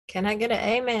Can I get an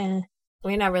amen?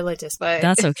 We're not religious, but...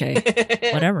 That's okay.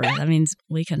 Whatever. That means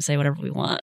we can say whatever we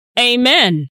want.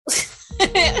 Amen!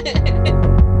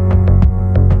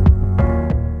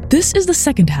 This is the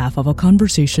second half of a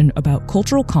conversation about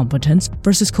cultural competence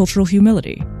versus cultural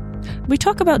humility. We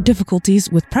talk about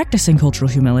difficulties with practicing cultural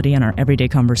humility in our everyday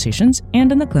conversations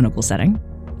and in the clinical setting,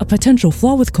 a potential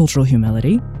flaw with cultural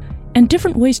humility, and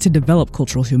different ways to develop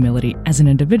cultural humility as an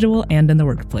individual and in the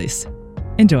workplace.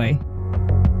 Enjoy.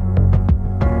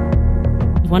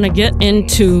 Want to get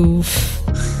into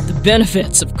the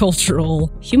benefits of cultural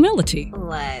humility?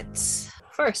 Let's.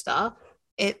 First off,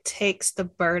 it takes the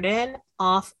burden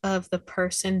off of the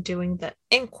person doing the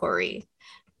inquiry.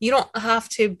 You don't have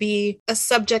to be a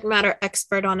subject matter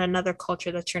expert on another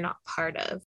culture that you're not part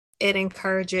of. It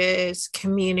encourages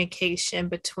communication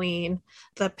between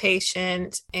the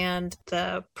patient and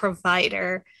the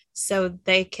provider so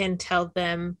they can tell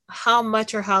them how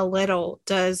much or how little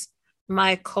does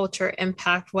my culture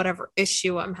impact whatever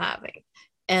issue I'm having.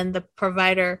 And the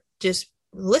provider just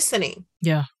listening.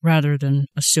 Yeah, rather than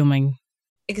assuming.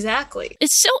 Exactly.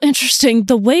 It's so interesting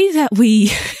the way that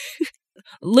we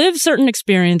live certain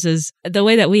experiences, the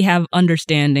way that we have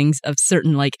understandings of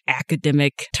certain like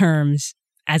academic terms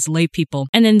as lay people,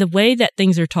 and then the way that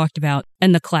things are talked about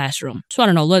in the classroom. So I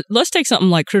don't know, let's take something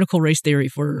like critical race theory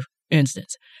for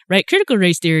instance, right? Critical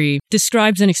race theory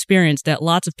describes an experience that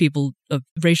lots of people of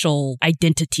racial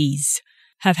identities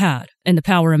have had and the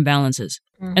power imbalances.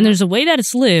 Mm-hmm. And there's a way that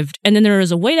it's lived, and then there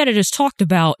is a way that it is talked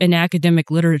about in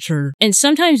academic literature. And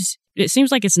sometimes it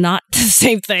seems like it's not the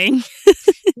same thing.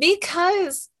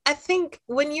 Because I think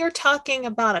when you're talking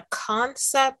about a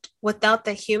concept without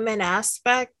the human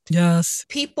aspect, yes,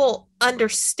 people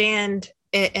understand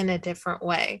it in a different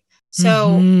way.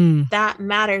 So that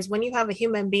matters when you have a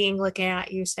human being looking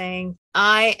at you saying,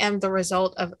 I am the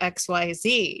result of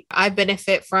XYZ. I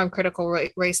benefit from critical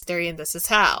race theory and this is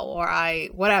how, or I,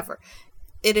 whatever.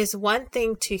 It is one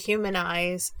thing to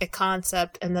humanize a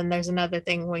concept. And then there's another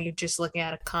thing when you're just looking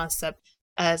at a concept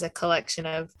as a collection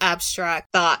of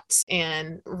abstract thoughts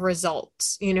and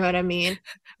results. You know what I mean?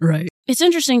 Right. It's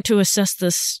interesting to assess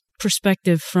this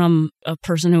perspective from a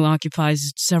person who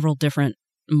occupies several different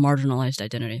marginalized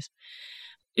identities.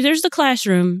 There's the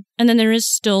classroom, and then there is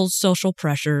still social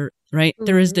pressure, right? Mm-hmm.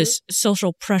 There is this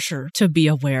social pressure to be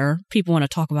aware. People want to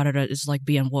talk about it as like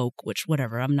being woke, which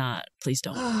whatever, I'm not, please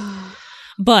don't.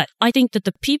 But I think that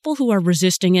the people who are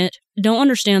resisting it don't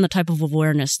understand the type of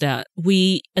awareness that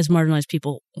we as marginalized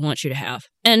people want you to have.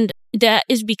 And that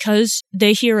is because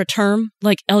they hear a term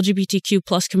like LGBTQ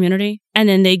plus community, and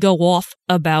then they go off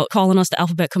about calling us the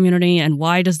alphabet community and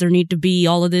why does there need to be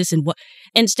all of this and what,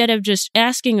 instead of just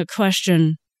asking a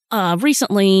question.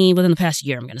 Recently, within the past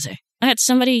year, I'm going to say, I had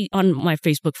somebody on my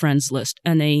Facebook friends list,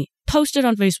 and they posted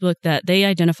on Facebook that they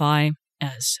identify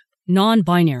as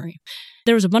non-binary.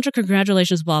 There was a bunch of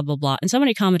congratulations, blah, blah, blah. And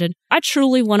somebody commented, I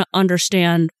truly want to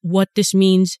understand what this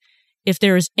means if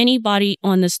there is anybody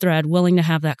on this thread willing to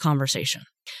have that conversation.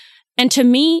 And to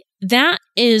me, that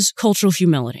is cultural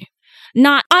humility.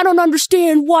 Not, I don't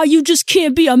understand why you just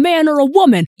can't be a man or a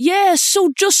woman. Yeah, so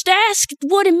just ask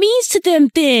what it means to them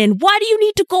then. Why do you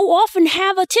need to go off and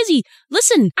have a tizzy?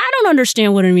 Listen, I don't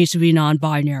understand what it means to be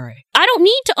non-binary. I don't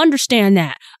need to understand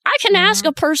that. I can ask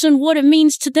a person what it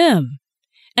means to them.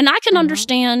 And I can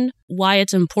understand why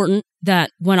it's important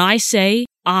that when I say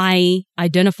I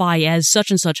identify as such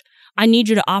and such, I need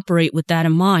you to operate with that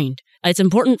in mind. It's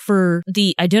important for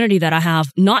the identity that I have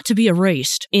not to be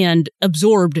erased and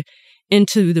absorbed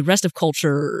into the rest of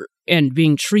culture and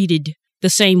being treated the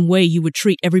same way you would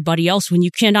treat everybody else when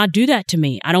you cannot do that to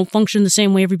me. I don't function the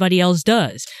same way everybody else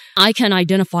does. I can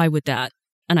identify with that.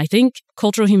 And I think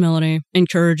cultural humility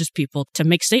encourages people to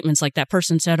make statements like that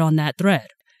person said on that thread.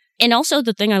 And also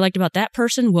the thing I liked about that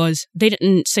person was they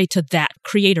didn't say to that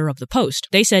creator of the post.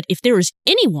 They said, if there is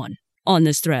anyone on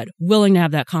this thread willing to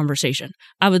have that conversation,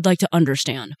 I would like to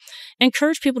understand.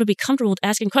 Encourage people to be comfortable with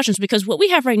asking questions, because what we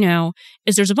have right now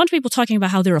is there's a bunch of people talking about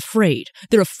how they're afraid.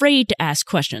 They're afraid to ask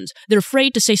questions. They're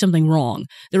afraid to say something wrong.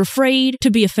 They're afraid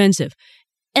to be offensive.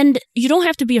 And you don't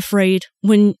have to be afraid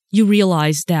when you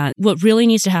realize that what really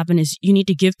needs to happen is you need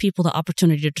to give people the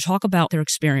opportunity to talk about their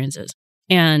experiences.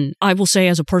 And I will say,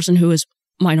 as a person who is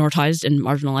minoritized and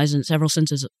marginalized in several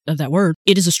senses of that word,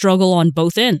 it is a struggle on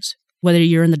both ends, whether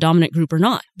you're in the dominant group or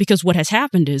not. Because what has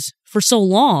happened is, for so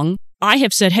long, I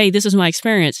have said, hey, this is my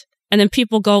experience. And then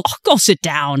people go, oh, go sit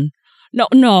down.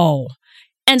 No.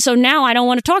 And so now I don't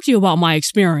want to talk to you about my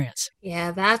experience.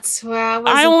 Yeah, that's where I was.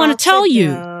 I don't want to tell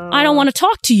you. I don't want to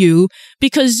talk to you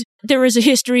because there is a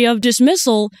history of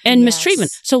dismissal and mistreatment.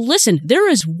 So listen, there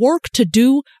is work to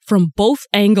do from both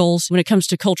angles when it comes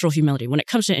to cultural humility, when it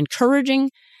comes to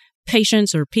encouraging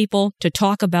patients or people to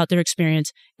talk about their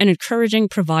experience and encouraging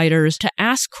providers to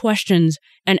ask questions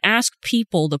and ask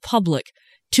people, the public,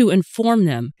 to inform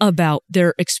them about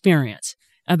their experience,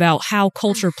 about how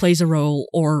culture plays a role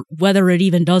or whether it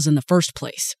even does in the first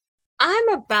place. I'm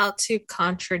about to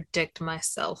contradict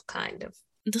myself, kind of.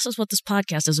 This is what this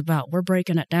podcast is about. We're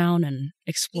breaking it down and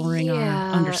exploring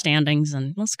our understandings,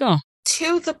 and let's go.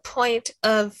 To the point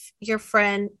of your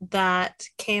friend that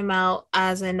came out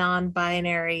as a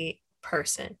non-binary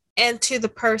person, and to the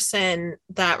person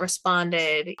that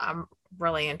responded, I'm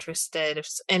really interested if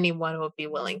anyone would be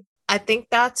willing. I think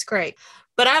that's great.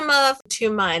 But I'm of two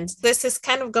minds. This is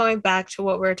kind of going back to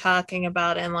what we're talking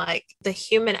about and like the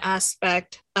human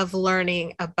aspect of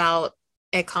learning about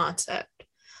a concept.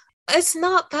 It's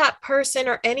not that person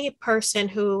or any person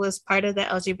who was part of the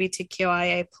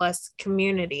LGBTQIA plus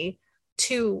community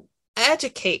to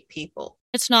educate people.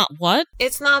 It's not what?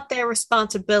 It's not their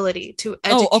responsibility to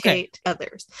educate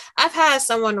others. I've had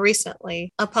someone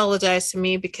recently apologize to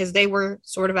me because they were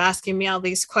sort of asking me all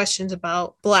these questions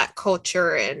about Black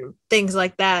culture and things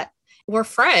like that. We're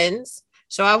friends.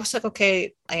 So I was like,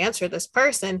 okay, I answered this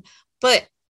person, but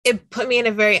it put me in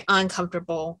a very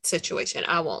uncomfortable situation.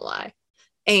 I won't lie.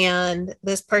 And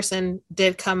this person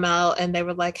did come out and they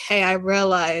were like, hey, I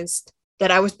realized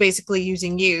that I was basically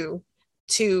using you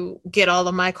to get all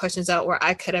of my questions out where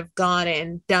I could have gone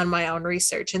and done my own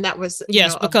research. And that was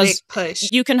because a big push.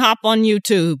 You can hop on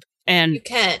YouTube and you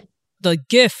can. The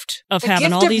gift of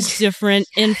having all these different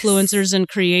influencers and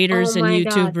creators and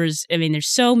YouTubers. God. I mean,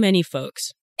 there's so many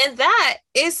folks. And that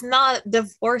is not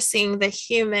divorcing the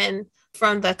human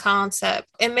from the concept.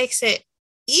 It makes it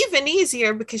even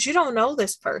easier because you don't know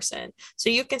this person. So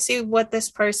you can see what this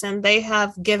person, they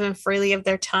have given freely of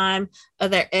their time,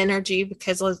 of their energy,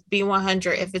 because let's be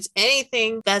 100. If it's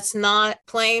anything that's not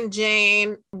plain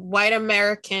Jane, white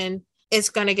American, it's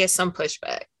going to get some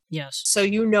pushback. Yes. So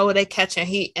you know they catching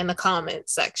heat in the comment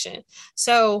section.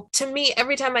 So to me,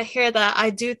 every time I hear that, I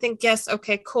do think, yes,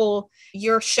 okay, cool.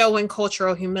 You're showing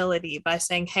cultural humility by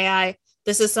saying, hey,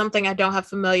 this is something I don't have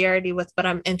familiarity with, but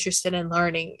I'm interested in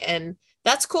learning. And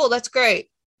that's cool. That's great.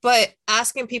 But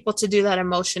asking people to do that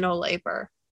emotional labor,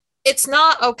 it's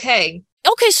not okay.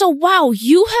 Okay, so wow,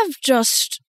 you have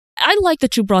just... I like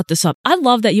that you brought this up. I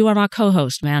love that you are my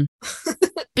co-host, man.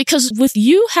 Because with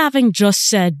you having just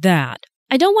said that,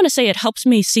 I don't want to say it helps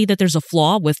me see that there's a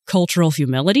flaw with cultural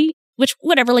humility, which,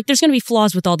 whatever, like there's going to be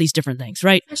flaws with all these different things,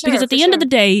 right? Because at the end of the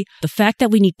day, the fact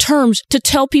that we need terms to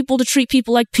tell people to treat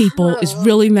people like people is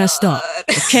really messed up,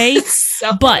 okay?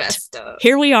 So but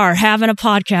here we are having a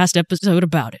podcast episode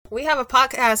about it. We have a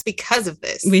podcast because of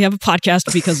this. We have a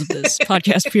podcast because of this.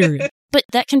 Podcast period. But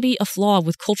that can be a flaw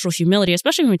with cultural humility,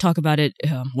 especially when we talk about it.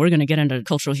 We're going to get into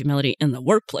cultural humility in the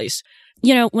workplace.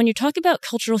 You know, when you talk about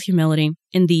cultural humility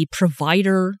in the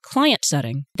provider-client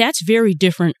setting, that's very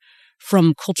different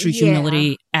from cultural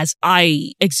humility as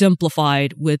I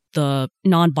exemplified with the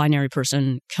non-binary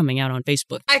person coming out on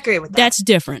Facebook. I agree with that. That's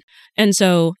different. And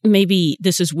so maybe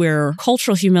this is where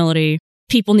cultural humility,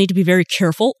 people need to be very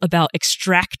careful about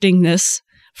extracting this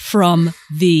from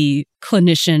the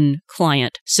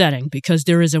clinician-client setting, because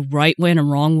there is a right way and a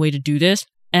wrong way to do this.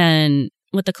 And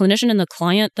with the clinician and the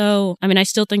client, though, I mean, I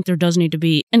still think there does need to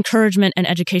be encouragement and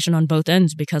education on both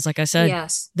ends, because like I said,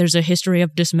 there's a history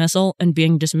of dismissal and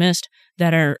being dismissed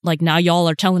that are like, now y'all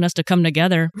are telling us to come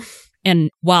together. And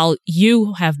while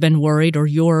you have been worried, or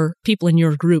your people in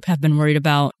your group have been worried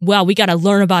about, well, we got to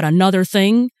learn about another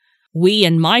thing, we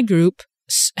in my group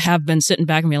have been sitting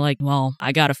back and be like, well,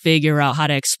 I got to figure out how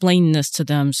to explain this to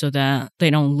them so that they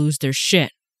don't lose their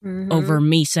shit over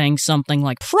me saying something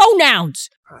like pronouns.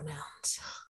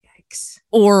 Yikes.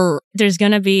 Or there's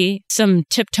going to be some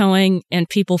tiptoeing and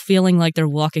people feeling like they're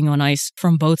walking on ice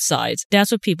from both sides.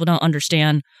 That's what people don't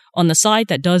understand. On the side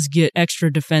that does get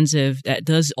extra defensive, that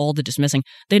does all the dismissing,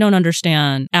 they don't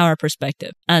understand our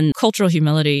perspective. And cultural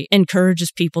humility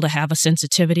encourages people to have a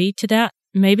sensitivity to that.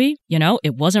 Maybe, you know,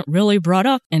 it wasn't really brought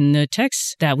up in the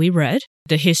text that we read,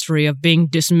 the history of being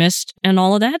dismissed and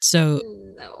all of that. So,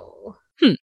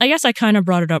 I guess I kind of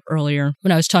brought it up earlier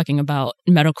when I was talking about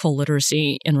medical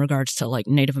literacy in regards to like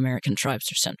Native American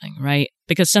tribes or something, right?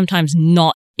 Because sometimes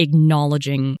not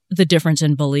acknowledging the difference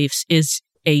in beliefs is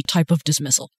a type of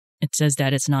dismissal. It says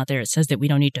that it's not there. It says that we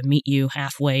don't need to meet you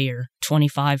halfway or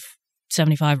 25,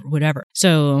 75, or whatever.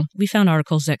 So we found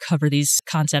articles that cover these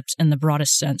concepts in the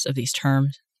broadest sense of these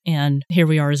terms. And here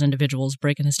we are as individuals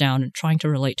breaking this down and trying to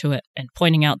relate to it and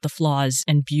pointing out the flaws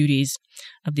and beauties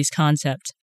of these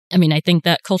concepts. I mean, I think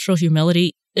that cultural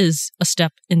humility is a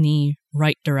step in the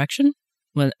right direction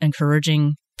with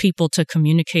encouraging people to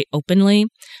communicate openly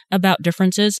about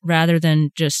differences rather than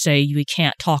just say we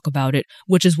can't talk about it,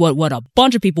 which is what a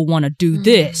bunch of people want to do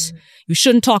this. You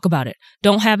shouldn't talk about it.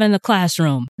 Don't have it in the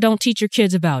classroom. Don't teach your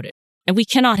kids about it. And we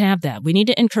cannot have that. We need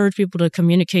to encourage people to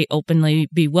communicate openly,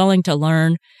 be willing to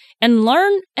learn and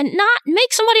not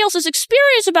make somebody else's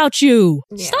experience about you.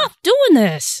 Yeah. Stop doing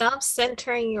this. Stop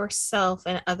centering yourself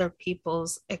and other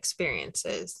people's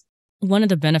experiences. One of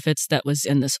the benefits that was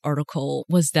in this article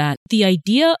was that the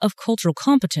idea of cultural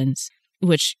competence,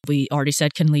 which we already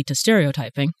said can lead to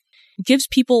stereotyping, gives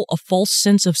people a false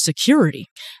sense of security.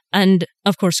 And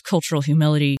of course, cultural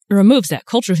humility removes that.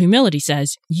 Cultural humility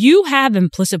says, you have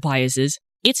implicit biases.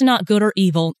 It's not good or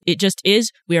evil. It just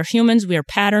is. We are humans. We are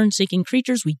pattern-seeking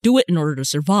creatures. We do it in order to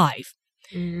survive.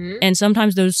 Mm-hmm. And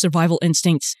sometimes those survival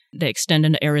instincts, they extend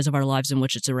into areas of our lives in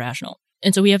which it's irrational.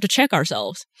 And so we have to check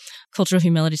ourselves. Cultural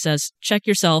humility says, check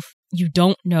yourself. You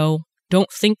don't know.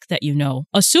 Don't think that you know.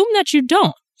 Assume that you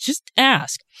don't. Just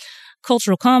ask.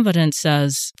 Cultural competence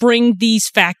says, bring these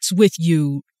facts with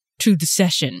you to the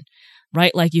session,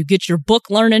 right? Like you get your book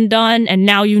learning done and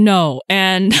now you know.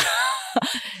 And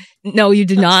no, you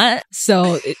do not.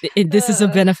 So this is a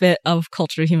benefit of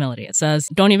cultural humility. It says,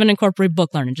 don't even incorporate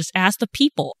book learning. Just ask the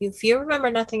people. If you remember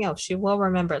nothing else, you will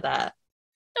remember that.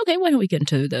 Okay, why don't we get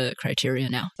into the criteria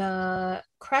now? The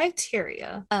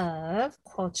criteria of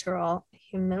cultural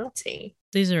humility.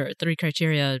 These are 3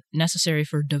 criteria necessary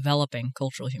for developing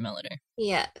cultural humility.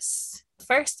 Yes.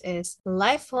 First is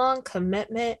lifelong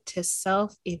commitment to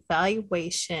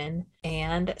self-evaluation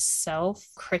and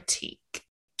self-critique.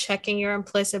 Checking your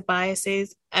implicit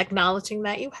biases, acknowledging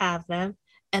that you have them,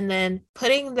 and then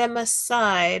putting them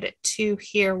aside to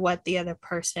hear what the other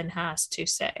person has to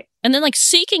say. And then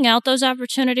seeking out those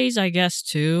opportunities, I guess,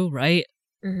 too, right?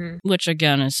 Mm-hmm. Which,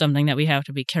 again, is something that we have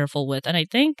to be careful with. And I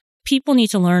think people need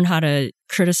to learn how to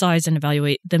criticize and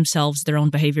evaluate themselves, their own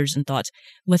behaviors and thoughts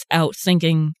without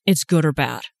thinking it's good or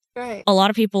bad. Right. A lot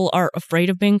of people are afraid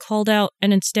of being called out,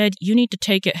 and instead you need to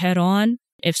take it head on.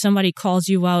 If somebody calls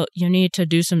you out, you need to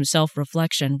do some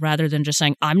self-reflection rather than just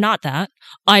saying, I'm not that.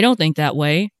 I don't think that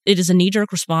way. It is a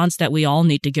knee-jerk response that we all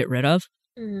need to get rid of.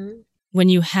 Mm-hmm. When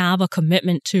you have a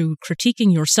commitment to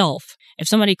critiquing yourself, if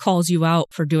somebody calls you out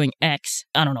for doing X,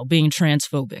 I don't know, being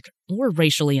transphobic or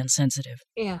racially insensitive,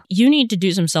 you need to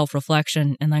do some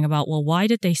self-reflection and think about, well, why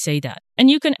did they say that?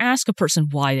 And you can ask a person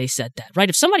why they said that, right?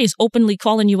 If somebody is openly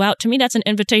calling you out, to me, that's an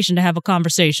invitation to have a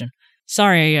conversation.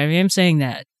 Sorry, I am saying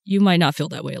that. You might not feel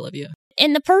that way, Olivia.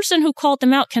 And the person who called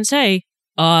them out can say,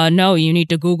 no, you need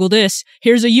to Google this.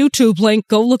 Here's a YouTube link.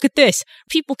 Go look at this.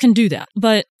 People can do that.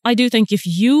 But I do think if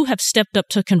you have stepped up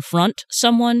to confront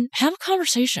someone, have a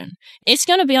conversation. It's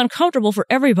going to be uncomfortable for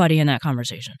everybody in that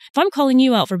conversation. If I'm calling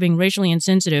you out for being racially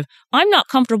insensitive, I'm not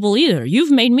comfortable either.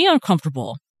 You've made me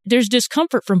uncomfortable. There's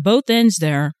discomfort from both ends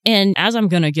there. And as I'm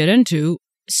going to get into,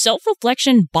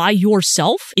 self-reflection by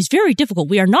yourself is very difficult.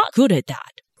 We are not good at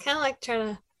that. Kind of like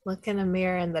trying to look in a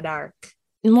mirror in the dark.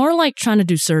 More like trying to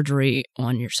do surgery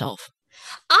on yourself.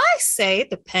 I say it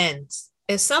depends.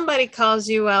 If somebody calls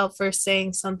you out for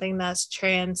saying something that's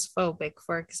transphobic,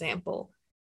 for example,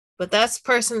 but that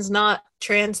person's not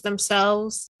trans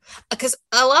themselves, because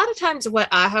a lot of times what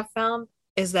I have found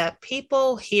is that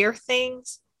people hear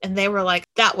things and they were like,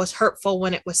 that was hurtful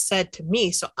when it was said to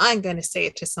me, so I'm going to say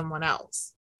it to someone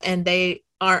else. And they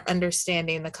aren't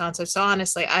understanding the concept. So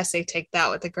honestly, I say take that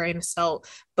with a grain of salt.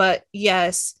 But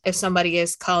yes, if somebody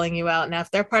is calling you out, now if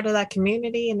they're part of that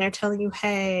community and they're telling you,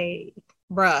 hey,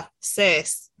 bruh,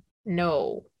 sis,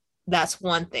 no, that's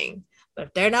one thing. But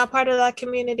if they're not part of that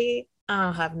community, I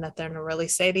don't have nothing to really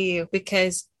say to you,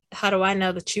 because how do I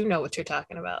know that you know what you're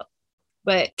talking about?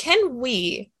 But can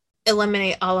we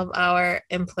eliminate all of our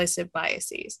implicit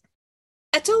biases?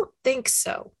 I don't think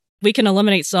so. We can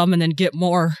eliminate some and then get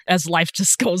more as life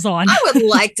just goes on. I would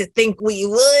like to think we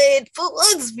would, but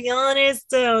let's be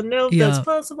honest, I don't know if that's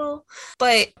possible.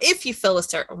 But if you feel a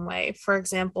certain way, for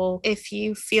example, if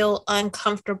you feel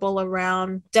uncomfortable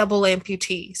around double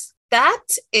amputees, that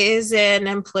is an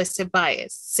implicit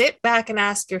bias. Sit back and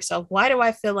ask yourself, why do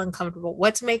I feel uncomfortable?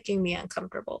 What's making me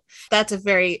uncomfortable? That's a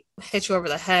very hit you over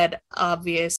the head,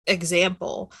 obvious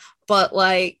example. But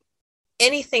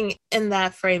anything in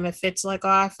that frame, if it's like, oh,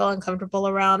 I feel uncomfortable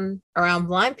around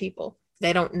blind people,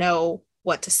 they don't know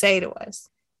what to say to us.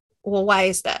 Well, why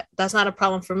is that? That's not a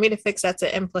problem for me to fix. That's an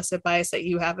implicit bias that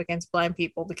you have against blind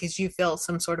people because you feel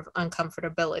some sort of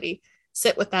uncomfortability.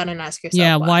 sit with that and ask yourself,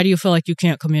 yeah, why do you feel like you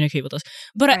can't communicate with us?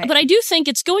 But Right. but I do think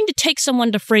it's going to take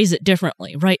someone to phrase it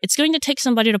differently, right? It's going to take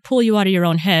somebody to pull you out of your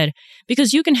own head,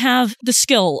 because you can have the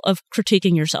skill of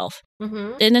critiquing yourself.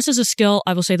 Mm-hmm. And this is a skill,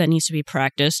 I will say, that needs to be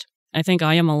practiced. I think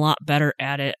I am a lot better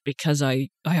at it because I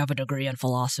have a degree in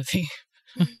philosophy.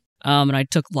 And I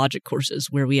took logic courses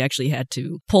where we actually had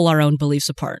to pull our own beliefs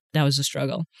apart. That was a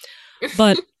struggle.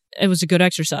 But it was a good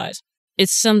exercise.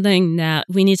 It's something that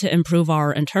we need to improve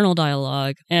our internal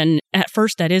dialogue. And at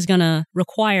first, that is going to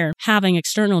require having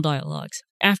external dialogues.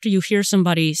 After you hear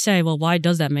somebody say, well, why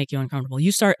does that make you uncomfortable?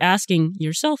 You start asking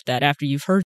yourself that after you've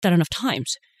heard that enough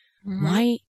times.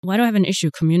 Mm-hmm. Why do I have an issue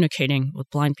communicating with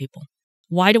blind people?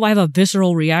 Why do I have a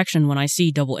visceral reaction when I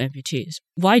see double amputees?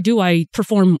 Why do I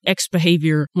perform X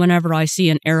behavior whenever I see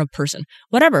an Arab person?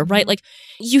 Whatever, right? Like,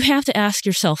 you have to ask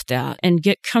yourself that and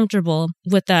get comfortable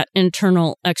with that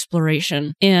internal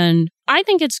exploration. And I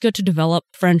think it's good to develop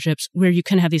friendships where you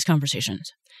can have these conversations.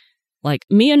 Like,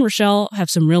 me and Rochelle have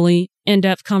some really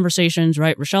in-depth conversations,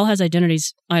 right? Rochelle has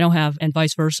identities I don't have, and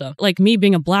vice versa. Like me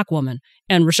being a Black woman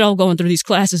and Rochelle going through these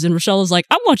classes, and Rochelle is like,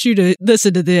 I want you to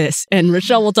listen to this. And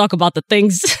Rochelle will talk about the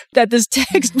things that this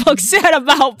textbook said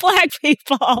about Black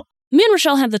people. Me and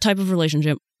Rochelle have the type of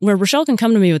relationship where Rochelle can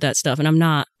come to me with that stuff and I'm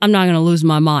not going to lose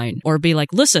my mind or be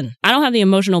like, listen, I don't have the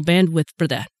emotional bandwidth for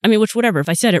that. I mean, whatever. If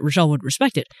I said it, Rochelle would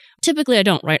respect it. Typically, I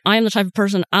don't, right? I am the type of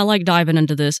person, I like diving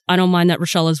into this. I don't mind that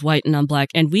Rochelle is white and I'm Black,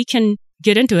 and we can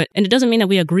get into it. And it doesn't mean that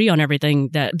we agree on everything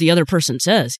that the other person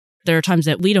says. There are times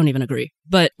that we don't even agree,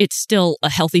 but it's still a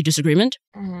healthy disagreement.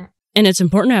 Mm-hmm. And it's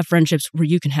important to have friendships where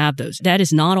you can have those. That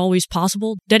is not always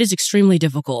possible. That is extremely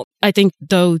difficult. I think,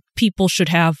 though, people should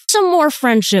have some more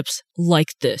friendships like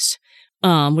this,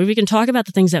 where we can talk about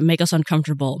the things that make us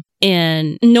uncomfortable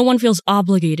and no one feels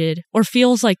obligated or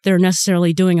feels like they're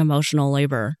necessarily doing emotional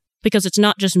labor. Because it's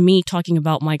not just me talking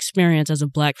about my experience as a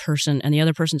Black person and the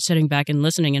other person sitting back and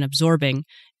listening and absorbing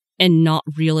and not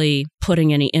really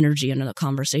putting any energy into the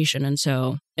conversation. And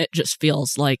so it just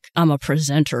feels like I'm a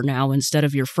presenter now instead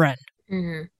of your friend.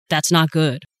 Mm-hmm. That's not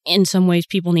good. In some ways,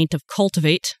 people need to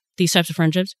cultivate these types of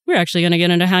friendships. We're actually going to get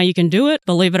into how you can do it,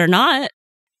 believe it or not.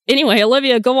 Anyway,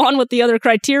 Olivia, go on with the other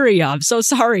criteria. I'm so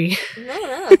sorry.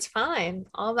 No, it's fine.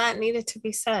 All that needed to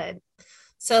be said.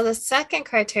 So the second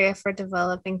criteria for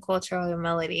developing cultural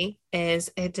humility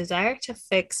is a desire to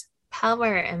fix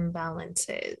power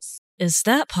imbalances. Is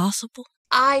that possible?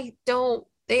 I don't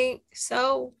think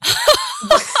so.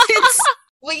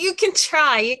 Well, you can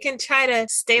try. You can try to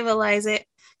stabilize it.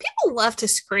 People love to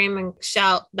scream and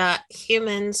shout that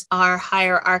humans are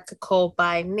hierarchical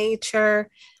by nature.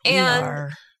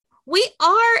 And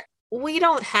we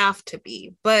don't have to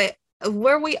be, but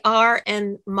where we are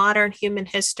in modern human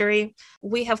history,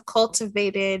 we have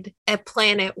cultivated a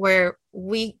planet where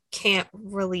we can't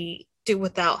really do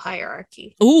without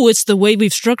hierarchy. Ooh, it's the way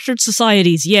we've structured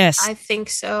societies. Yes. I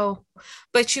think so.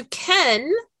 But you can,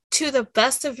 to the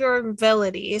best of your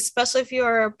ability, especially if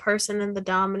you're a person in the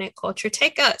dominant culture,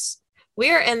 take us.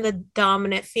 We are in the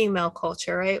dominant female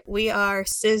culture, right? We are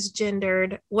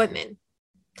cisgendered women.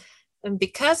 And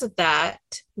because of that,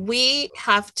 we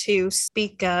have to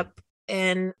speak up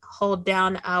and hold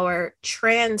down our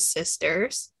trans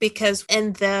sisters, because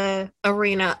in the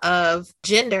arena of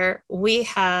gender, we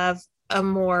have a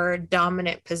more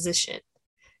dominant position.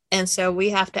 And so we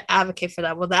have to advocate for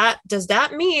that. Well, does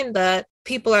that mean that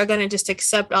people are going to just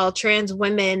accept all trans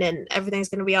women and everything's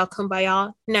going to be all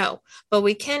kumbaya? No, but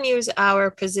we can use our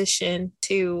position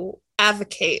to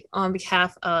advocate on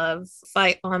behalf of,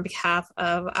 fight on behalf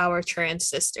of our trans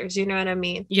sisters. You know what I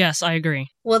mean? Yes, I agree.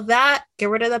 Will that get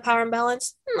rid of the power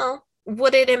imbalance? No.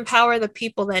 Would it empower the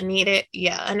people that need it?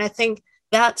 Yeah. And I think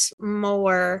that's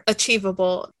more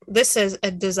achievable. This is a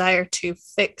desire to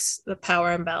fix the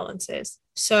power imbalances.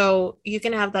 So you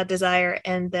can have that desire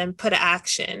and then put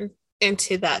action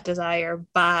into that desire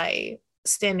by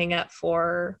standing up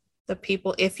for the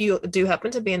people, if you do happen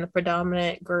to be in the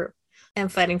predominant group, and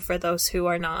fighting for those who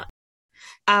are not.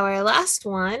 Our last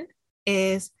one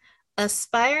is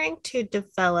aspiring to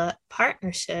develop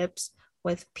partnerships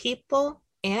with people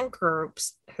and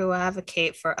groups who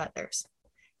advocate for others.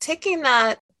 Taking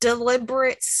that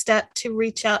deliberate step to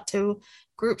reach out to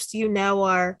groups you know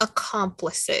are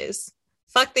accomplices.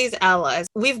 Fuck these allies.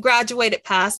 We've graduated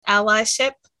past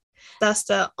allyship. That's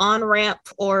the on-ramp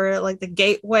or like the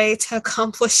gateway to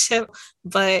accomplishment.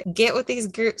 But get with these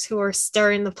groups who are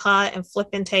stirring the pot and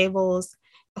flipping tables,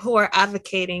 who are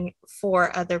advocating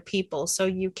for other people, so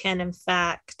you can in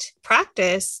fact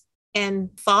practice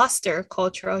and foster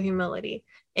cultural humility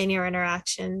in your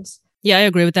interactions. Yeah, I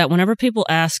agree with that. Whenever people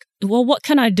ask, well, what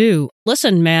can I do?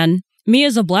 Listen, man, Me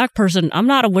as a black person, I'm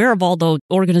not aware of all the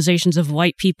organizations of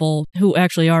white people who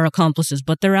actually are accomplices,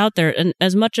 but they're out there. And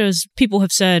as much as people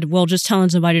have said, well, just telling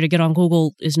somebody to get on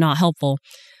Google is not helpful,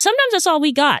 sometimes that's all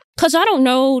we got. Because I don't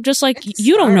know, just like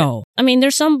you don't know. I mean,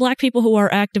 there's some black people who are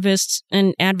activists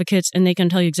and advocates, and they can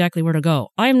tell you exactly where to go.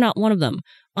 I am not one of them.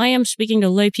 I am speaking to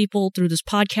lay people through this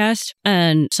podcast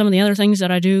and some of the other things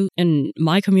that I do in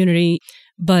my community.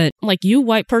 But like you,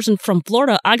 white person from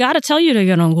Florida, I got to tell you to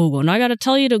get on Google, and I got to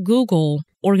tell you to Google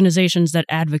organizations that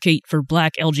advocate for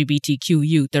Black LGBTQ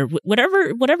youth or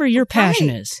whatever your passion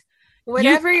is.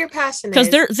 Whatever your passion is.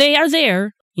 Because they are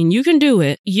there. And you can do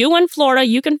it. You in Florida,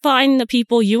 you can find the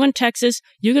people. You in Texas,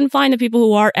 you can find the people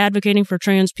who are advocating for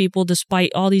trans people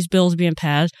despite all these bills being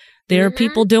passed. There are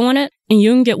people doing it, and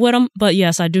you can get with them. But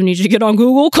yes, I do need you to get on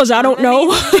Google because I don't know.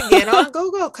 Need you to get on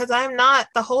Google because I'm not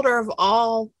the holder of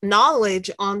all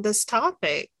knowledge on this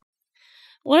topic.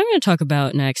 What I'm going to talk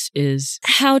about next is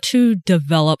how to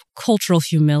develop cultural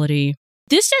humility.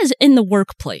 This is in the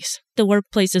workplace. The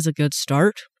workplace is a good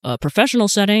start. A professional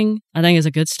setting, I think, is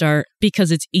a good start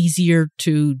because it's easier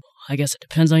to, I guess it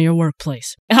depends on your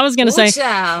workplace. I was going to say,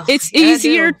 it's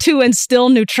easier to instill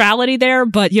neutrality there,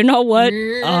 but you know what?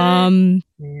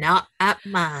 Not at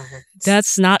mine.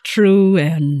 That's not true.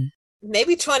 And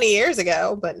maybe 20 years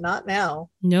ago, but not now.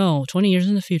 No, 20 years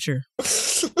in the future.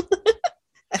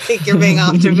 I think you're being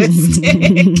optimistic.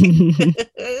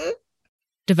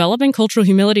 Developing cultural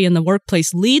humility in the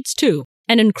workplace leads to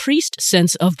an increased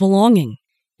sense of belonging,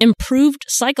 improved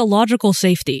psychological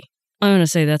safety. I'm going to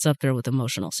say that's up there with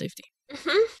emotional safety.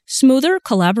 Smoother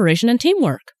collaboration and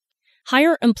teamwork,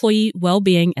 higher employee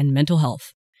well-being and mental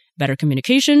health, better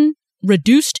communication,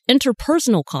 reduced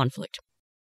interpersonal conflict.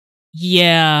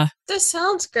 Yeah. This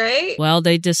sounds great. Well,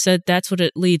 they just said that's what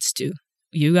it leads to.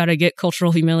 You got to get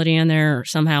cultural humility in there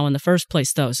somehow in the first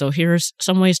place, though. So here's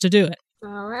some ways to do it.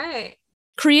 All right.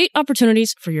 Create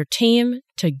opportunities for your team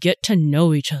to get to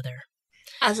know each other.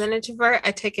 As an introvert,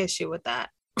 I take issue with that.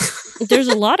 There's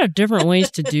a lot of different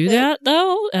ways to do that,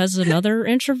 though, as another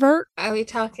introvert. Are we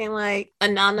talking like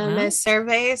anonymous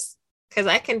surveys? Because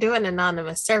I can do an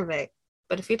anonymous survey.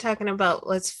 But if you're talking about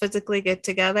let's physically get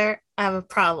together, I have a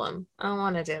problem. I don't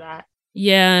want to do that.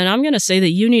 Yeah, and I'm going to say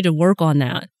that you need to work on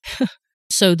that.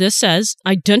 So this says,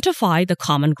 identify the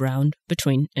common ground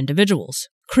between individuals.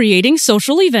 Creating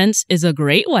social events is a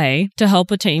great way to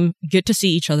help a team get to see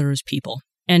each other as people.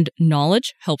 And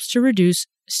knowledge helps to reduce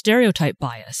stereotype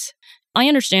bias. I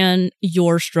understand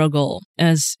your struggle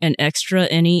as an extra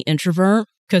any introvert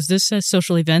because this says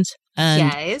social events.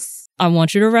 And yes. I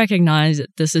want you to recognize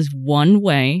that this is one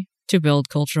way to build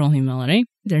cultural humility.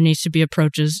 There needs to be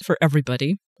approaches for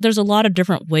everybody. There's a lot of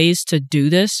different ways to do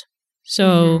this.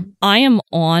 So I am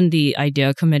on the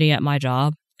idea committee at my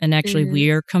job. And actually,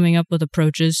 we are coming up with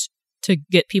approaches to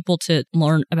get people to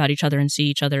learn about each other and see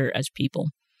each other as people.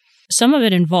 Some of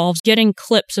it involves getting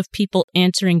clips of people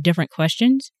answering different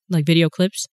questions, like video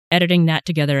clips, editing that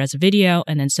together as a video,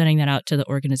 and then sending that out to the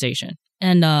organization.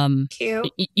 And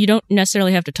you don't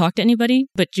necessarily have to talk to anybody,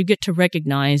 but you get to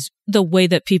recognize the way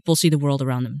that people see the world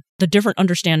around them, the different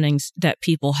understandings that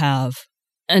people have.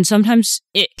 And sometimes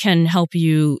it can help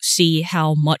you see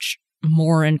how much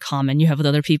more in common you have with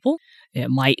other people. It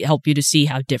might help you to see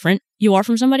how different you are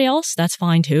from somebody else. That's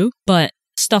fine too. But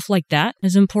stuff like that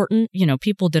is important. You know,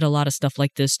 people did a lot of stuff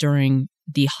like this during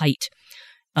the height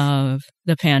of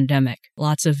the pandemic.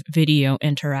 Lots of video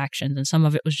interactions. And some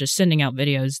of it was just sending out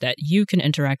videos that you can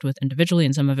interact with individually.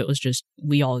 And some of it was just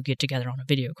we all get together on a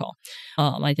video call.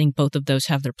 I think both of those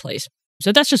have their place.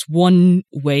 So that's just one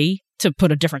way to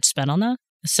put a different spin on that.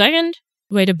 The second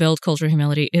way to build cultural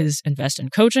humility is invest in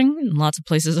coaching. Lots of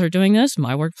places are doing this.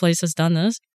 My workplace has done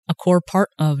this. A core part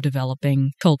of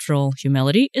developing cultural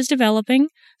humility is developing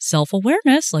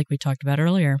self-awareness, like we talked about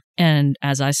earlier. And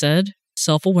as I said,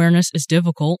 self-awareness is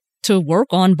difficult to work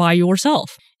on by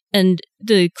yourself. And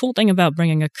the cool thing about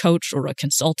bringing a coach or a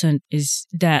consultant is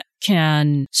that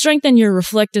can strengthen your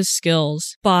reflective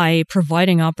skills by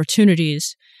providing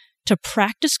opportunities to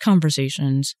practice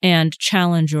conversations and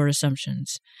challenge your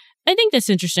assumptions. I think that's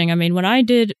interesting. I mean, when I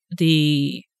did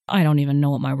I don't even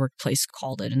know what my workplace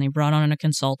called it, and they brought on a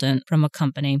consultant from a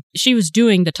company. She was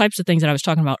doing the types of things that I was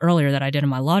talking about earlier that I did in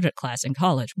my logic class in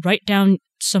college. Write down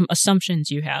some assumptions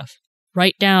you have.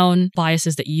 Write down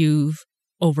biases that you've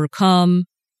overcome.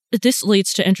 This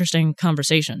leads to interesting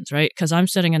conversations, right? Because I'm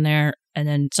sitting in there, and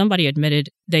then somebody admitted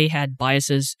they had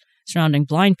biases surrounding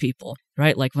blind people,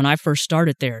 right? Like when I first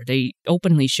started there, they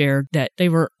openly shared that they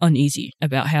were uneasy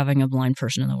about having a blind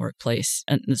person in the workplace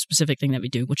and the specific thing that we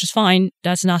do, which is fine.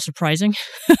 That's not surprising.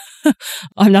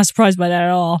 I'm not surprised by that at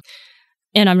all.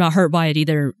 And I'm not hurt by it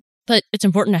either. But it's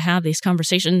important to have these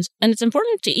conversations. And it's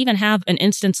important to even have an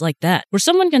instance like that where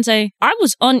someone can say, I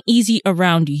was uneasy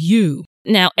around you.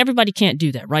 Now, everybody can't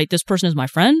do that, right? This person is my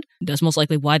friend. That's most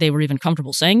likely why they were even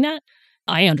comfortable saying that.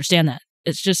 I understand that.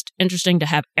 It's just interesting to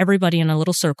have everybody in a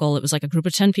little circle. It was like a group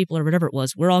of 10 people or whatever it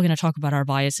was. We're all going to talk about our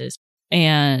biases.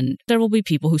 And there will be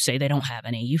people who say they don't have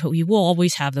any. You will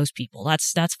always have those people.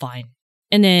 That's fine.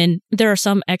 And then there are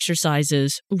some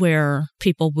exercises where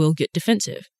people will get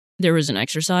defensive. There was an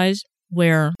exercise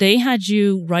where they had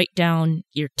you write down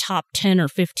your top 10 or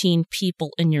 15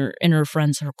 people in your inner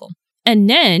friend circle. And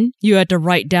then you had to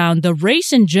write down the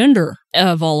race and gender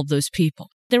of all of those people.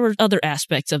 There were other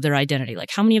aspects of their identity,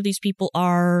 like how many of these people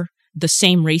are the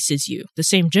same race as you, the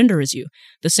same gender as you,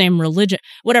 the same religion,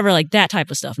 whatever, like that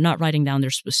type of stuff, not writing down their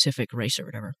specific race or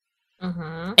whatever.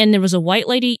 Mm-hmm. And there was a white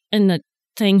lady in the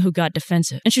thing who got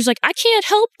defensive. And she's like, I can't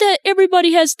help that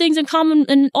everybody has things in common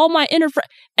and all my inner friends.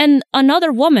 And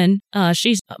another woman,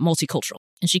 she's multicultural.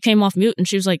 And she came off mute and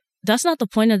she was like, that's not the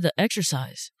point of the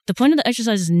exercise. The point of the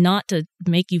exercise is not to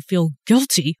make you feel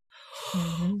guilty.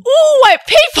 Mm-hmm. Ooh, white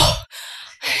people!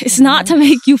 It's not to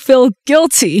make you feel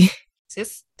guilty.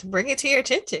 Just to bring it to your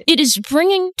attention. It is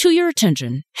bringing to your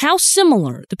attention how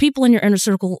similar the people in your inner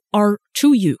circle are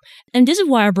to you. And this is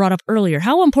why I brought up earlier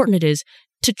how important it is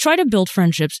to try to build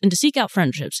friendships and to seek out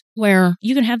friendships where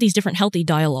you can have these different healthy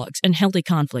dialogues and healthy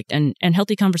conflict and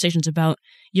healthy conversations about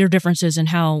your differences and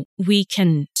how we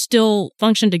can still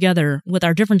function together with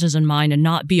our differences in mind and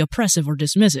not be oppressive or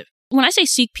dismissive. When I say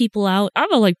seek people out, I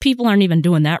feel like people aren't even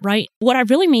doing that right. What I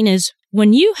really mean is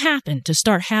when you happen to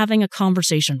start having a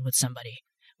conversation with somebody,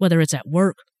 whether it's at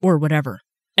work or whatever,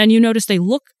 and you notice they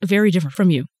look very different from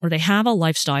you or they have a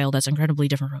lifestyle that's incredibly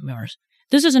different from yours,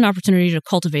 this is an opportunity to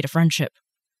cultivate a friendship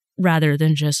rather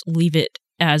than just leave it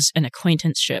as an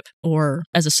acquaintanceship or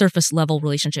as a surface level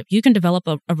relationship. You can develop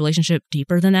a relationship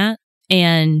deeper than that.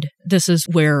 And this is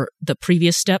where the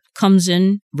previous step comes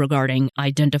in regarding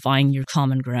identifying your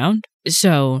common ground.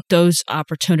 So those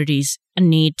opportunities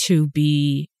need to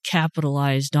be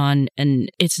capitalized on. And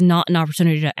it's not an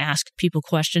opportunity to ask people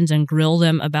questions and grill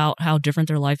them about how different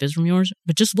their life is from yours,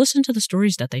 but just listen to the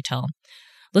stories that they tell.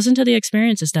 Listen to the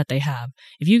experiences that they have.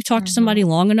 If you talk to somebody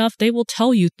long enough, they will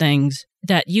tell you things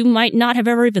that you might not have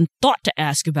ever even thought to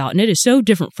ask about. And it is so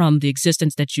different from the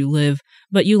existence that you live,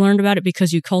 but you learned about it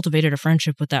because you cultivated a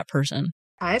friendship with that person.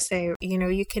 I say,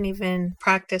 you can even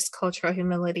practice cultural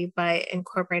humility by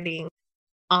incorporating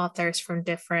authors from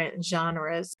different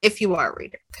genres, if you are a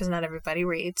reader, because not everybody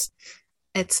reads.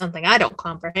 It's something I don't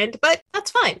comprehend, but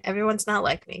that's fine. Everyone's not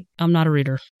like me. I'm not a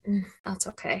reader. That's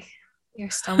okay. You're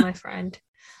still my friend.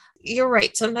 You're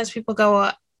right. Sometimes people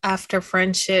go after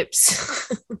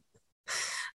friendships.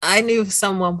 I knew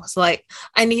someone was like,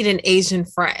 I need an Asian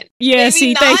friend. Yeah,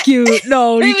 thank you.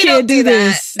 No, you can't do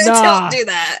this. Nah. Don't do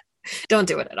that. Don't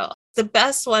do it at all. The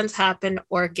best ones happen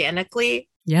organically.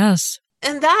 Yes.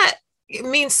 And that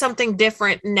means something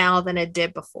different now than it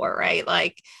did before, right?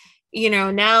 Like,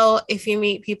 now if you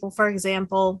meet people, for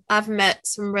example, I've met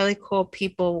some really cool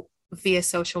people via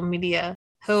social media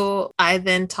who I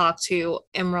then talked to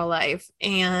in real life.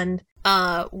 And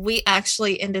we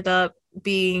actually ended up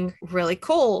being really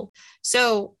cool.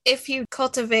 So if you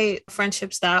cultivate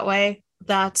friendships that way,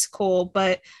 that's cool.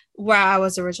 But where I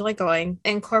was originally going,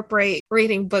 incorporate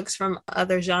reading books from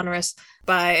other genres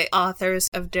by authors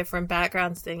of different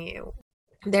backgrounds than you.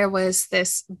 There was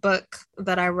this book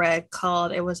that I read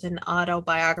it was an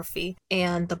autobiography,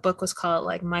 and the book was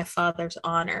called My Father's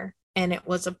Honor. And it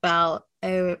was about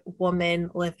a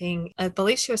woman living, I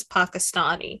believe she was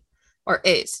Pakistani, or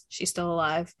is, she's still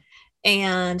alive.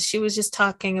 And she was just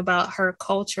talking about her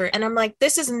culture. And I'm like,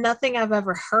 this is nothing I've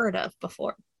ever heard of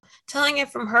before. Telling it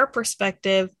from her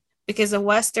perspective, because the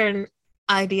Western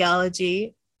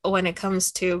ideology, when it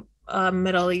comes to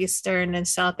Middle Eastern and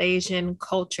South Asian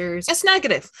cultures, it's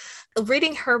negative.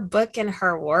 Reading her book in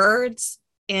her words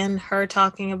and her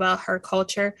talking about her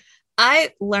culture,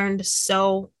 I learned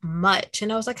so much.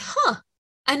 And I was like,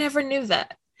 I never knew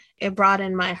that. It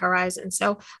broadened my horizon.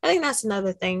 So I think that's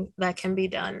another thing that can be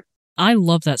done. I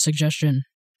love that suggestion.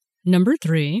 Number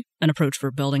 3, an approach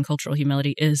for building cultural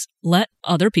humility is let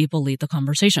other people lead the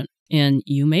conversation. And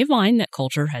you may find that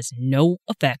culture has no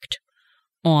effect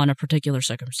on a particular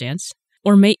circumstance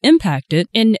or may impact it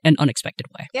in an unexpected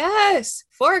way. Yes.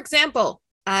 For example,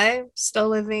 I'm still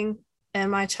living in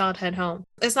my childhood home.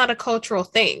 It's not a cultural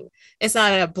thing. It's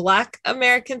not a Black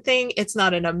American thing. It's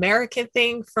not an American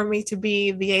thing for me to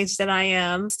be the age that I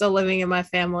am, still living in my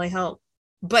family home.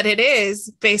 But it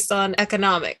is based on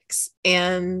economics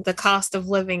and the cost of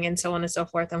living and so on and so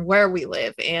forth, and where we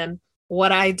live and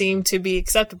what I deem to be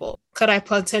acceptable. Could I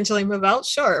potentially move out?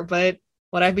 Sure. But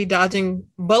would I be dodging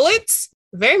bullets?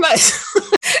 Very much.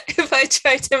 If I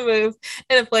try to move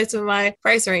in a place with my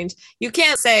price range, you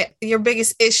can't say your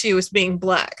biggest issue is being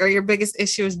Black or your biggest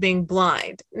issue is being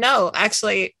blind. No,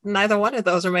 actually, neither one of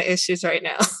those are my issues right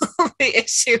now. The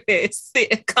issue is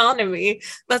the economy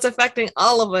that's affecting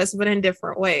all of us, but in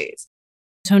different ways.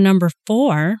 So number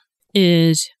 4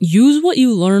 is use what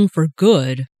you learn for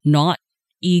good, not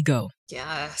ego.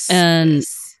 Yes. And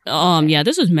yeah,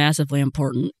 this is massively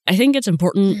important. I think it's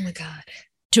important Oh my God.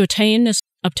 to obtain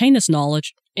this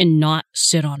knowledge and not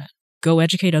sit on it. Go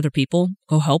educate other people,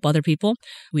 go help other people.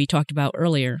 We talked about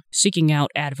earlier, seeking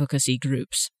out advocacy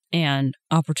groups and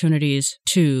opportunities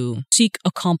to seek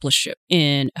accomplishment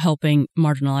in helping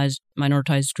marginalized,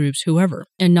 minoritized groups, whoever,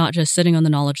 and not just sitting on the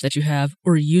knowledge that you have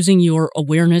or using your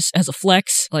awareness as a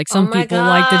flex, like some people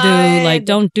like to do. Like,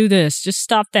 don't do this. Just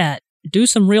stop that. Do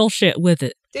some real shit with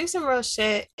it. Do some real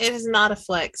shit. It is not a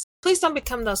flex. Please don't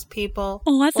become those people.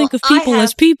 Oh, I think of people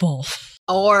as people.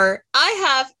 Or I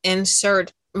have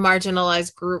insert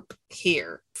marginalized group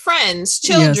here. Friends,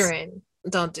 children. Yes.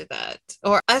 Don't do that.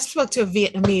 Or I spoke to a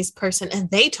Vietnamese person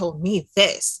and they told me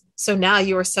this. So now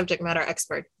you are subject matter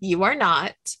expert. You are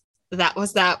not. That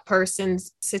was that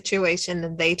person's situation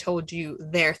and they told you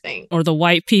their thing. Or the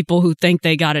white people who think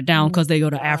they got it down because they go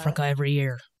to Africa every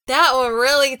year. That one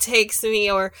really takes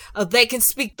me, or they can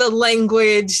speak the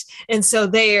language and so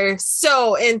they are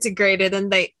so integrated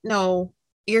and no,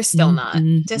 you're still not.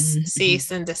 Just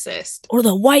cease and desist. Or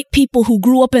the white people who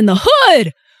grew up in the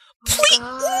hood.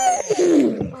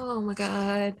 Oh my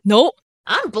God. Nope.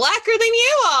 I'm blacker than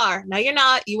you are. No, you're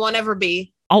not. You won't ever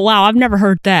be. Oh, wow. I've never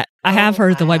heard that. I have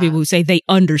heard the white people who say they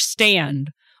understand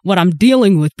what I'm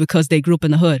dealing with because they grew up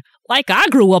in the hood. Like I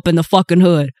grew up in the fucking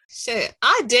hood. Shit,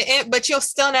 I didn't, but you'll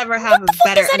still never have a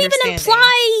better understanding. What does that even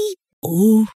imply?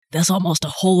 Ooh, that's almost a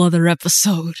whole other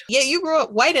episode. Yeah, you grew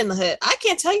up white in the hood. I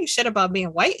can't tell you shit about being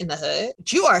white in the hood.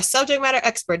 You are a subject matter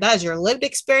expert. That is your lived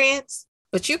experience.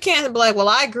 But you can't be like, well,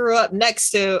 I grew up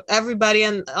next to everybody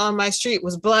on my street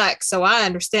was Black, so I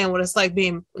understand what it's like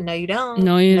being... No, you don't.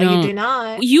 No, you don't. You do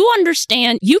not. You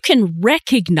understand. You can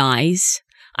recognize...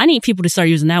 I need people to start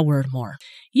using that word more.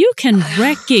 You can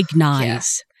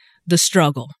recognize the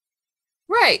struggle.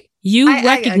 Right. You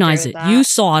recognize it. You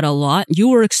saw it a lot. You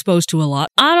were exposed to a lot.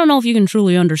 I don't know if you can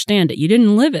truly understand it. You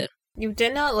didn't live it. You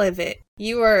did not live it.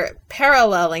 You were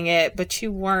paralleling it, but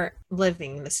you weren't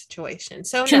living the situation.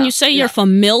 So can you say you're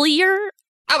familiar?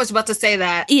 I was about to say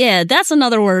that. Yeah, that's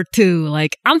another word too.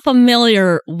 Like, I'm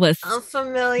familiar with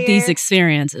these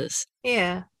experiences.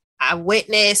 Yeah. I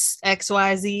witnessed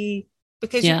XYZ.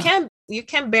 Because you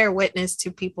can bear witness to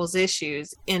people's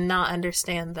issues and not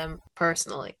understand them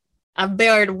personally. I've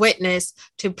bared witness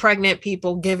to pregnant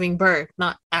people giving birth,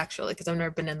 not actually, because I've never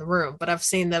been in the room, but I've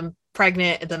seen them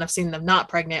pregnant and then I've seen them not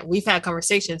pregnant. We've had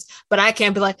conversations, but I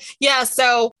can't be like, yeah,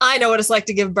 so I know what it's like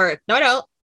to give birth. No, I don't.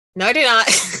 No, I do not.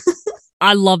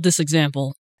 I love this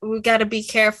example. We've got to be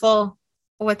careful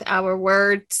with our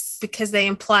words because they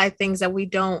imply things that we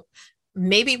don't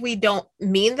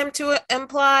mean them to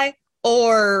imply.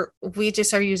 Or we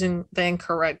just are using the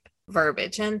incorrect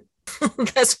verbiage. And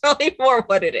that's probably more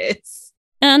what it is.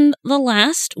 And the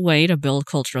last way to build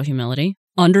cultural humility,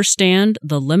 understand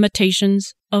the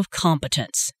limitations of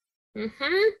competence.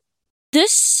 Mm-hmm.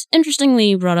 This,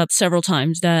 interestingly, brought up several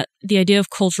times that the idea of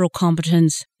cultural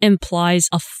competence implies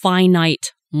a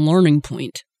finite learning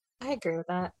point. I agree with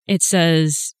that. It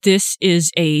says this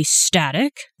is a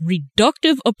static,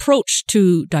 reductive approach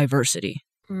to diversity.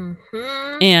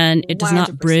 Mm-hmm. And it does 100%.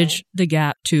 Not bridge the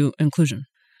gap to inclusion.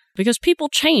 Because people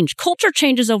change. Culture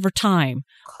changes over time.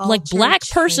 Like Black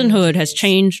personhood has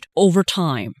changed over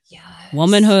time. Yes.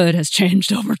 Womanhood has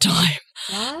changed over time.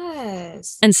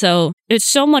 Yes. And so it's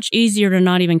so much easier to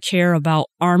not even care about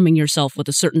arming yourself with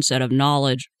a certain set of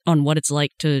knowledge on what it's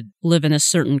like to live in a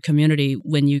certain community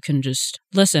when you can just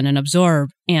listen and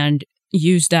absorb and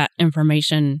use that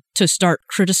information to start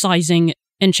criticizing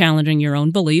and challenging your own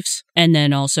beliefs, and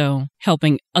then also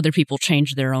helping other people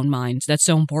change their own minds. That's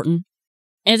so important.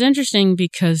 It's interesting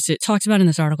because it talks about in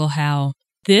this article how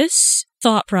this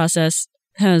thought process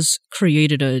has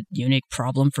created a unique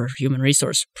problem for human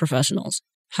resource professionals.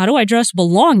 How do I address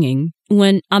belonging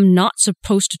when I'm not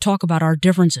supposed to talk about our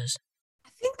differences?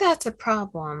 I think that's a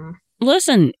problem.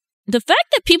 Listen, the fact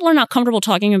that people are not comfortable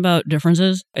talking about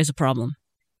differences is a problem.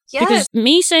 Yes. Because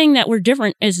me saying that we're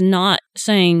different is not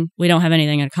saying we don't have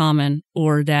anything in common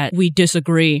or that we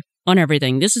disagree on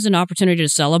everything. This is an opportunity to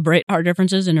celebrate our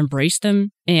differences and embrace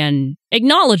them, and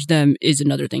acknowledge them is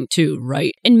another thing too,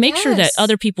 right? And make sure that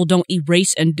other people don't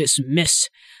erase and dismiss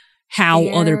how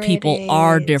other There people it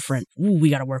are is. different. Ooh, we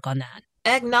got to work on that.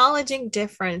 Acknowledging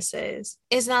differences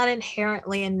is not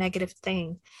inherently a negative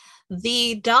thing.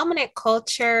 The dominant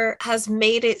culture has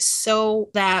made it so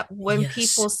that when Yes.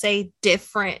 people say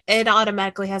different, it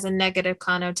automatically has a negative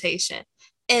connotation.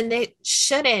 And it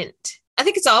shouldn't. I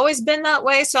think it's always been that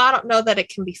way, so I don't know that it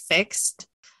can be fixed.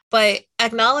 But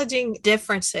acknowledging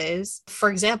differences, for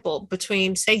example,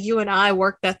 between, say, you and I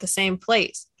worked at the same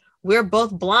place, we're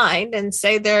both blind, and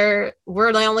say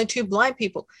we're the only two blind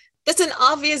people. That's an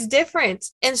obvious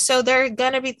difference. And so there are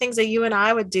going to be things that you and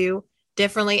I would do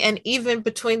differently. And even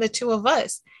between the two of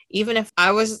us, even if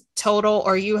I was total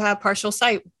or you have partial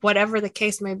sight, whatever the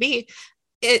case may be,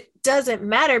 it doesn't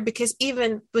matter, because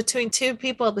even between two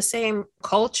people of the same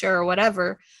culture or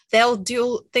whatever, they'll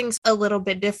do things a little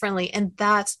bit differently. And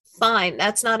that's fine.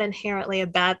 That's not inherently a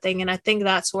bad thing. And I think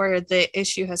that's where the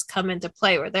issue has come into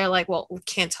play, where they're like, well, we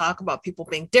can't talk about people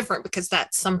being different because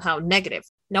that's somehow negative.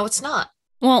 No, it's not.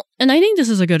 Well, and I think this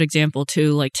is a good example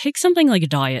too. Like, take something like a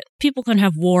diet. People can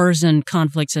have wars and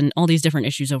conflicts and all these different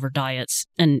issues over diets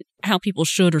and how people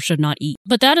should or should not eat.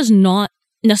 But that is not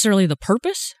necessarily the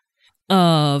purpose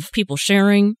of people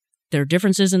sharing their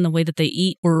differences in the way that they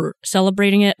eat or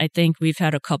celebrating it. I think we've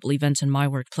had a couple events in my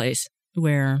workplace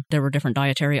where there were different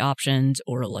dietary options,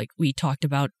 or like we talked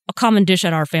about a common dish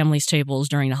at our family's tables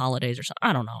during the holidays or something.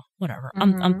 I don't know, whatever.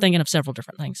 Mm-hmm. I'm thinking of several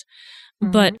different things.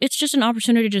 Mm-hmm. But it's just an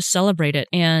opportunity to celebrate it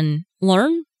and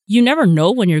learn. You never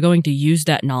know when you're going to use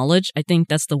that knowledge. I think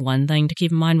that's the one thing to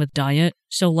keep in mind with diet.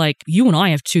 So like, you and I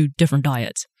have two different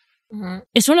diets. Mm-hmm.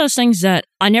 It's one of those things that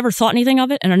I never thought anything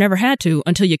of it, and I never had to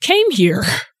until you came here.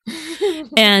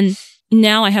 And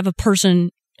now I have a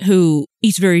person who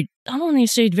eats I don't want to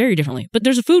say very differently, but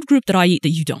there's a food group that I eat that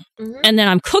you don't. Mm-hmm. And then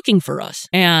I'm cooking for us.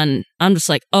 And I'm just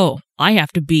like, oh, I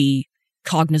have to be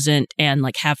cognizant and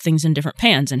like have things in different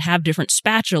pans and have different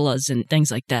spatulas and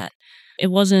things like that. It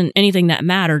wasn't anything that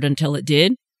mattered until it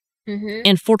did. Mm-hmm.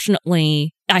 And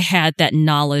fortunately, I had that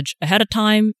knowledge ahead of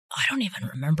time. I don't even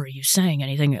remember you saying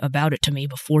anything about it to me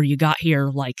before you got here.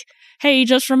 Like, hey,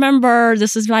 just remember,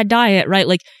 this is my diet, right?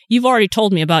 Like, you've already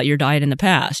told me about your diet in the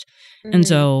past. Mm-hmm. And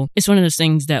so it's one of those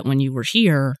things that when you were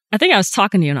here, I think I was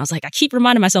talking to you and I was like, I keep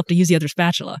reminding myself to use the other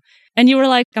spatula. And you were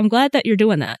like, I'm glad that you're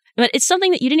doing that. But it's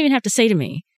something that you didn't even have to say to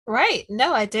me. Right.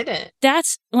 No, I didn't.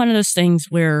 That's one of those things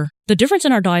where the difference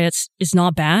in our diets is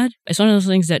not bad. It's one of those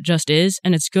things that just is.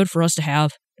 And it's good for us to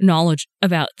have knowledge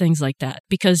about things like that,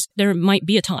 because there might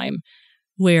be a time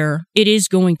where it is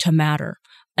going to matter.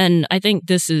 And I think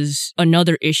this is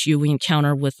another issue we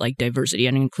encounter with like diversity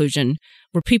and inclusion,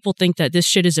 where people think that this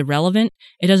shit is irrelevant.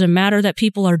 It doesn't matter that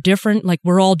people are different. Like,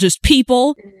 we're all just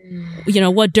people. You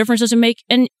know, what difference does it make?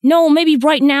 And no, maybe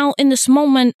right now in this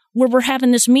moment where we're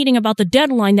having this meeting about the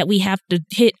deadline that we have to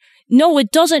hit, no,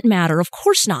 it doesn't matter. Of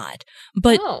course not.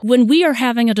 But when we are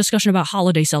having a discussion about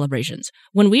holiday celebrations,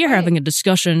 when we are having a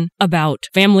discussion about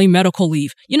family medical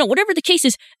leave, you know, whatever the case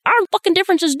is, our fucking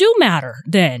differences do matter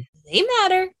then. They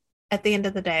matter. At the end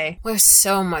of the day, there's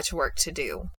so much work to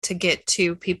do to get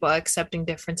to people accepting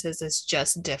differences as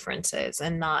just differences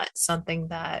and not something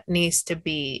that needs to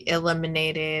be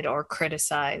eliminated or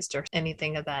criticized or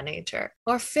anything of that nature,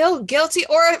 or feel guilty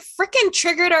or freaking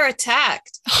triggered or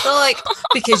attacked. So like,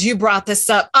 because you brought this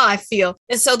up, I feel.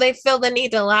 And so they feel the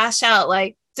need to lash out.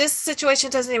 Like, this situation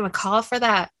doesn't even call for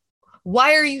that.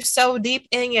 Why are you so deep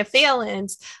in your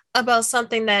feelings about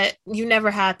something that you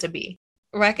never had to be?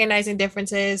 Recognizing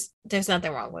differences, there's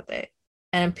nothing wrong with it.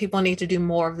 And people need to do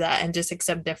more of that and just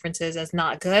accept differences as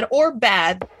not good or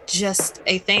bad, just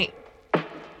a thing.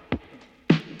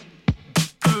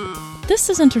 This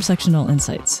is Intersectional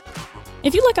Insights.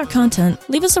 If you like our content,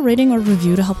 leave us a rating or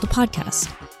review to help the podcast.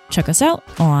 Check us out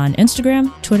on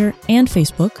Instagram, Twitter, and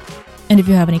Facebook. And if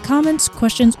you have any comments,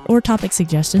 questions, or topic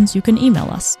suggestions, you can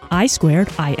email us,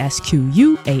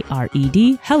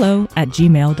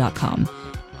 isquared@gmail.com.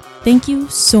 Thank you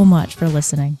so much for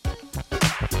listening.